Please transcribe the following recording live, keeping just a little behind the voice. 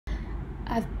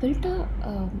I've built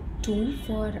a tool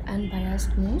for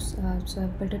unbiased news. So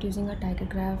I've built it using a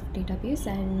TigerGraph database,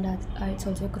 and it's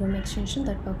also a Chrome extension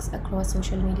that works across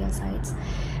social media sites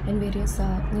and various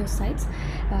news sites.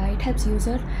 It helps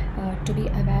user to be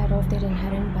aware of their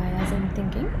inherent bias in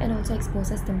thinking, and also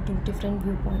exposes them to different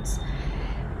viewpoints.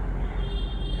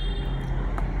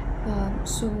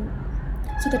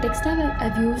 So the tech stack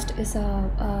I've used is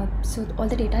so all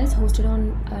the data is hosted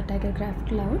on TigerGraph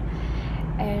Cloud,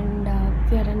 and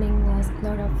we are running a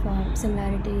lot of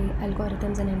similarity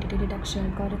algorithms and entity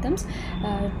detection algorithms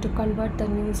to convert the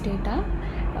news data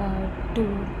to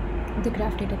the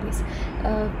graph database.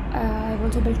 I've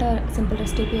also built a simple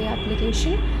REST API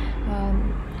application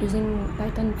using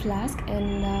Python Flask,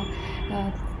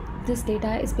 and this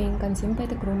data is being consumed by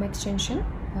the Chrome extension,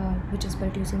 which is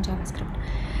built using JavaScript.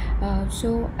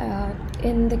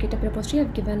 In the GitHub repository,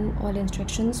 I've given all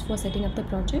instructions for setting up the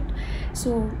project.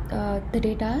 So the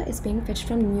data is being fetched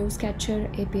from Newscatcher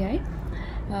API.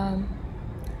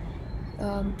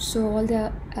 So all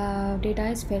the data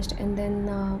is fetched, and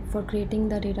then for creating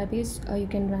the database, you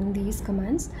can run these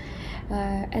commands,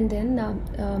 and then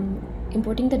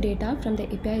importing the data from the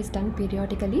API is done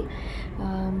periodically.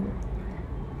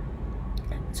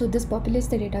 So this populates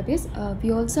the database.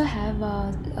 We also have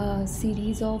a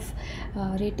series of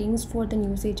ratings for the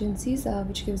news agencies,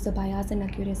 which gives the bias and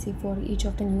accuracy for each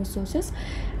of the news sources.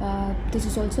 This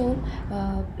is also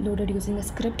loaded using a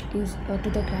script used to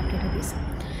the graph database.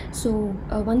 So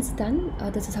once done,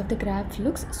 this is how the graph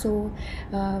looks. So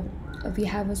we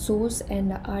have a source,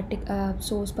 and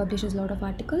source publishes a lot of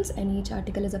articles, and each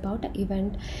article is about an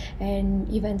event, and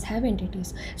events have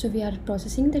entities. So we are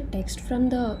processing the text from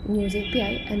the news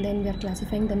API, and then we are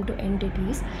classifying them to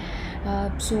entities.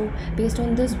 So based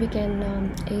on this, we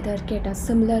can either get a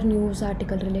similar news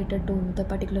article related to the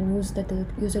particular news that the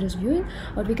user is viewing,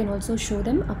 or we can also show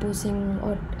them opposing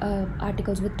or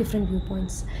articles with different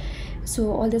viewpoints.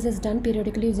 So all this is done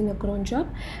periodically using a cron job,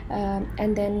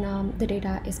 and then the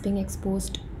data is being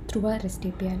exposed through a REST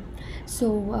API.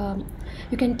 So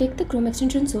you can take the Chrome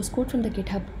extension source code from the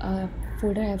GitHub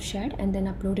folder I have shared, and then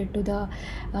upload it to the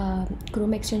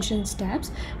Chrome extensions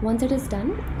tabs. Once it is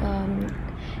done,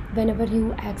 whenever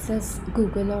you access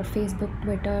Google or Facebook,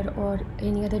 Twitter, or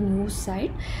any other news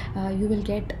site, you will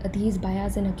get these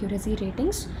bias and accuracy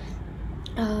ratings.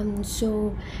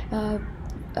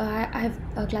 I've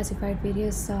classified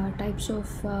various types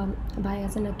of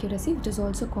bias and accuracy, which is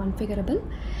also configurable.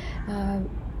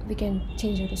 We can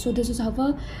change it. So this is how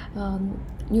a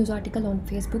news article on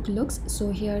Facebook looks.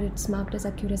 So here it's marked as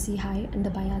accuracy high, and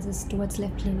the bias is towards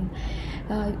left leaning.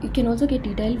 You can also get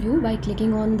detailed view by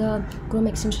clicking on the Chrome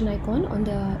extension icon on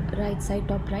the right side,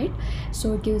 top right.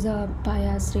 So it gives a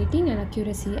bias rating and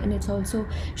accuracy, and it also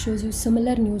shows you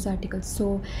similar news articles.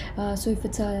 So if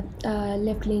it's a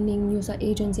left-leaning news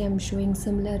agency, I'm showing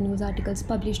similar news articles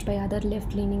published by other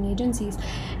left-leaning agencies,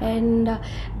 and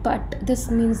but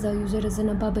this means the user is in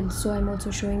a bubble, so I'm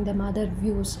also showing them other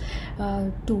views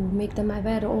to make them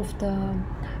aware of the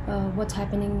what's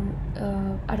happening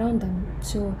around them.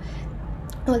 So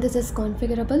all this is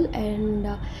configurable, and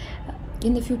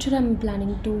in the future I'm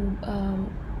planning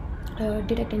to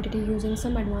detect entity using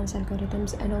some advanced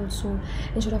algorithms, and also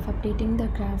instead of updating the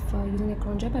graph using a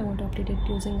cron job, I want to update it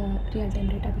using a real-time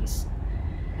database.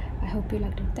 I hope you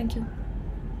liked it. Thank you.